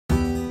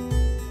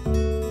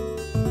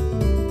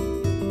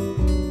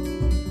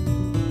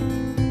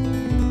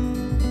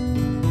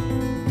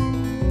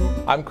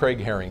I'm Craig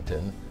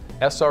Harrington,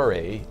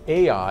 SRA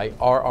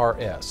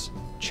AI-RRS,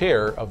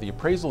 Chair of the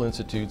Appraisal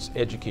Institute's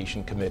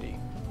Education Committee.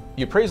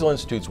 The Appraisal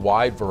Institute's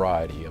wide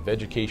variety of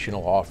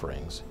educational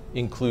offerings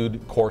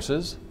include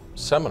courses,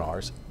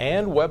 seminars,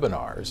 and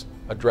webinars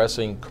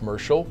addressing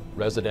commercial,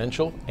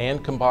 residential,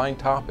 and combined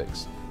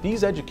topics.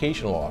 These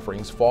educational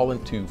offerings fall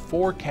into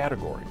 4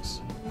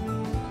 categories.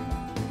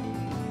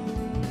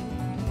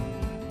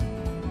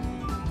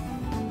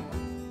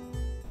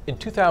 In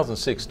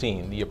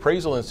 2016, the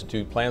Appraisal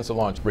Institute plans to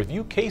launch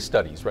Review Case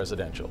Studies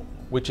Residential,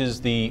 which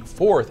is the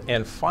 4th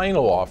and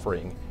final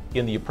offering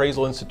in the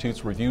Appraisal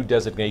Institute's Review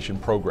Designation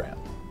Program.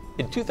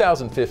 In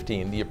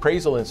 2015, the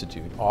Appraisal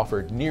Institute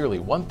offered nearly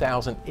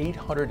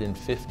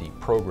 1,850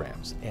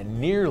 programs and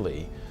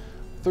nearly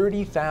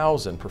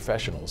 30,000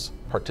 professionals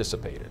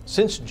participated.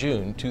 Since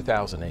June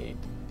 2008,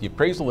 the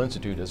Appraisal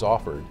Institute has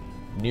offered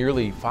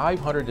nearly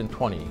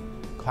 520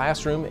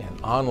 classroom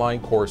and online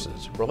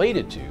courses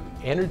related to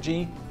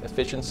energy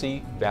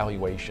efficiency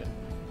valuation,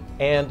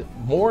 and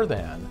more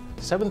than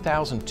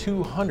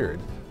 7,200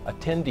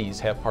 attendees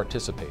have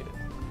participated.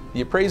 The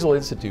Appraisal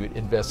Institute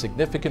invests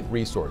significant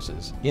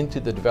resources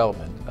into the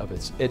development of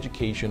its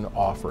education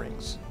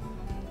offerings,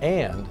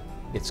 and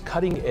its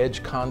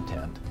cutting-edge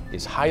content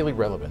is highly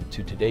relevant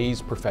to today's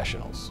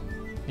professionals.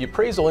 The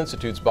Appraisal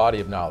Institute's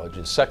body of knowledge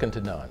is second to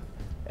none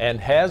and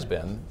has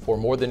been for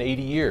more than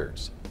 80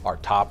 years. Our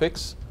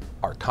topics,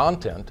 our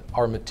content,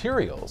 our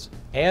materials,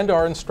 and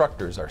our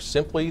instructors are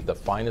simply the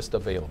finest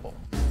available.